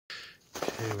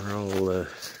Okay, we're all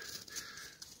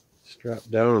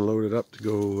strapped down and loaded up to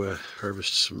go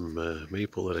harvest some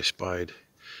maple that I spied.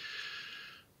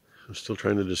 I'm still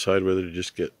trying to decide whether to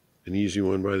just get an easy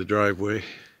one by the driveway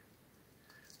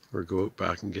or go out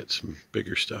back and get some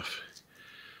bigger stuff.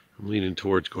 I'm leaning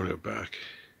towards going out back.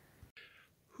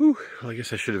 Whew, well, I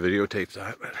guess I should have videotaped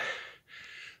that, but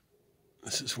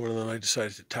this is one of them I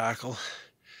decided to tackle.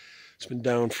 It's been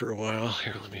down for a while.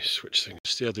 Here, let me switch things.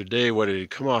 Just the other day, what did it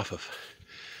come off of?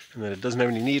 And then it doesn't have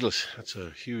any needles. That's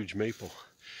a huge maple.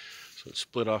 So it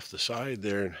split off the side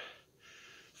there and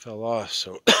fell off.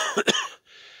 So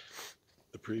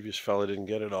the previous fella didn't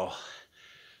get it all.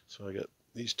 So I got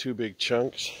these two big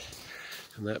chunks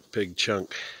and that big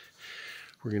chunk.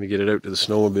 We're going to get it out to the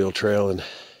snowmobile trail and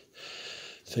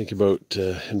think about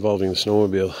involving the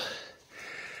snowmobile,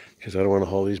 because I don't want to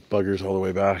haul these buggers all the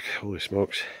way back. Holy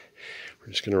smokes.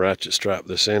 We're just going to ratchet strap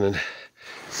this in, and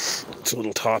it's a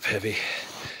little top heavy.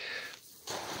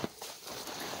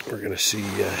 We're going to see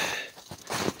if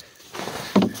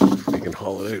we can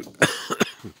haul it out.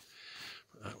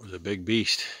 That was a big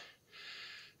beast.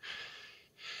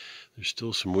 There's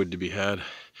still some wood to be had.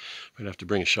 Might have to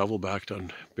bring a shovel back to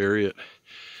bury it.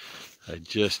 I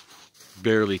just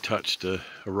barely touched a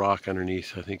rock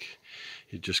underneath. I think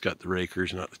it just got the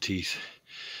rakers, not the teeth.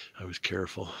 I was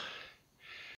careful.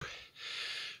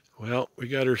 Well, we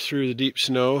got her through the deep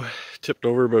snow, tipped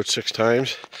over about 6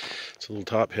 times. It's a little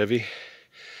top heavy.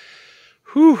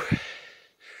 Whew!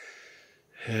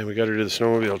 And we got her to the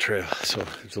snowmobile trail. So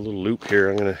there's a little loop here.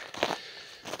 I'm gonna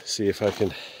see if I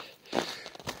can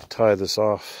tie this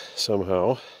off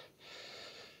somehow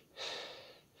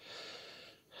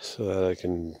so that I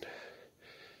can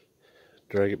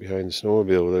drag it behind the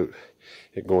snowmobile without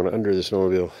it going under the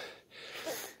snowmobile.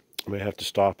 I may have to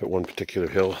stop at one particular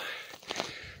hill.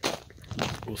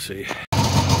 We'll see.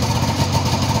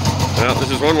 Well,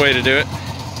 this is one way to do it.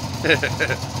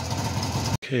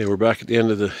 Okay, we're back at the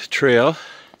end of the trail,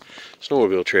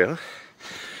 snowmobile trail.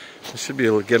 This should be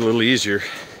able to get a little easier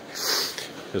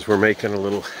because we're making a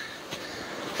little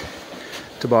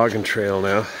toboggan trail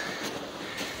now.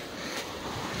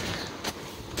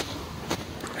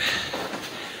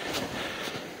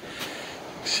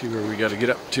 See where we got to get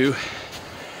up to.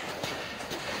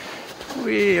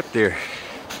 Way up there.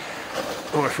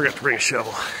 Oh, I forgot to bring a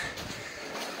shovel.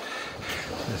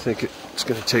 I think it's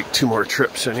going to take 2 more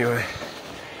trips anyway.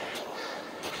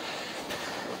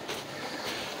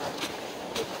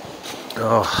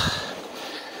 Oh.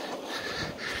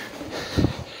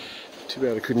 Too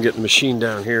bad I couldn't get the machine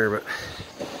down here, but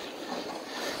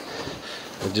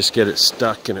I'd just get it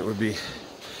stuck and it would be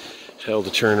hell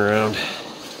to turn around.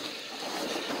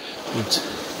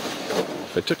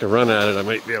 If I took a run at it, I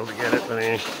might be able to get it, but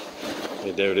I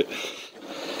doubt it.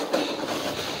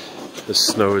 The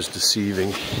snow is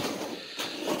deceiving.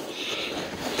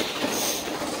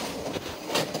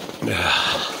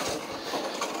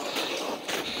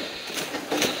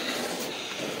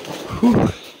 Whew.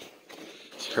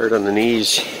 It's hard on the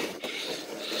knees.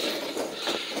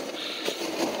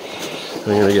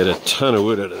 I'm gonna get a ton of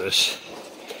wood out of this.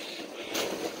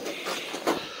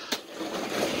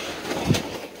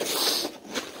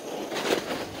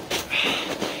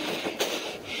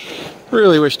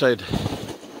 Really wished I'd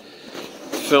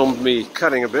filmed me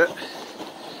cutting a bit,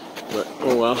 but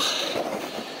oh well.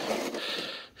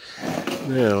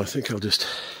 Now I think I'll just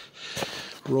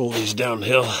roll these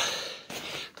downhill.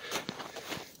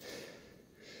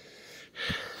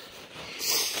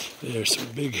 There's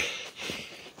some big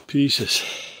pieces.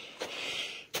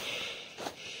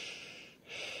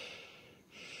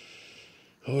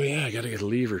 Oh yeah, I gotta get a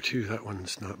lever too. That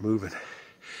one's not moving.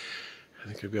 I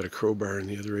think I've got a crowbar in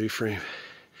the other A-frame.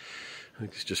 I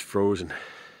think it's just frozen.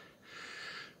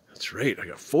 That's right, I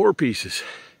got 4 pieces.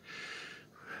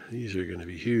 These are gonna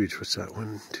be huge. What's that?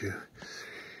 1, 2,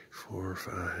 4,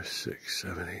 5, 6,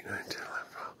 7, 8, 9, 10, 11, 12.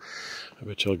 I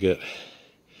bet you I'll get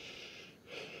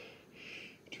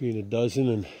between a dozen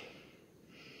and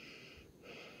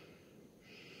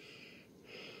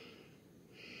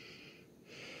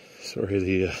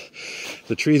sorry,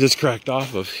 the tree that's cracked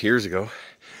off of years ago,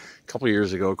 a couple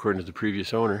years ago, according to the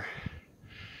previous owner,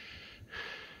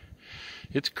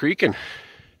 it's creaking.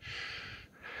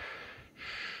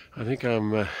 I think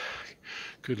I'm,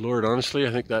 good Lord, honestly, I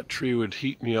think that tree would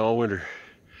heat me all winter.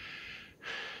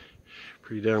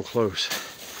 Pretty damn close.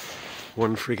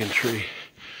 One freaking tree.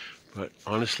 But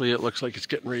honestly, it looks like it's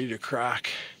getting ready to crack.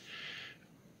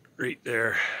 Right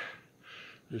there.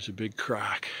 There's a big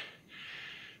crack.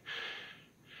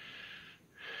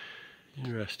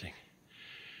 Interesting.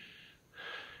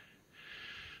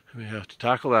 I may have to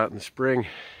tackle that in the spring.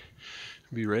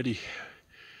 be ready,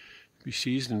 be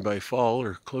seasoned by fall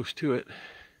or close to it.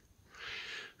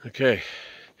 Okay,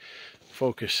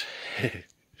 focus.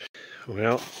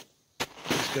 Well,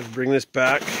 just got to bring this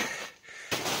back.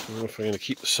 I don't know if I'm going to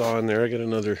keep the saw in there. I got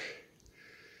another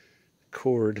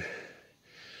cord.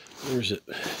 Where is it?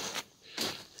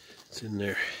 It's in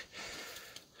there.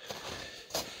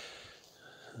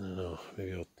 I don't know.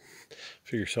 Maybe I'll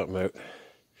figure something out.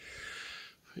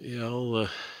 Yeah, I'll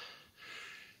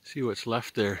see what's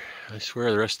left there. I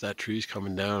swear the rest of that tree's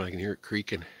coming down. I can hear it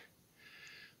creaking.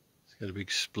 It's got a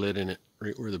big split in it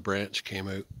right where the branch came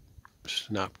out.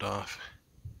 Snapped off.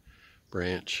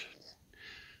 Branch.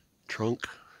 Trunk.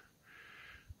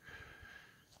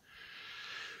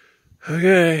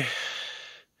 Okay.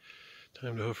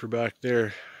 Time to hoof her back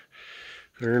there.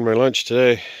 I earned my lunch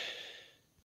today.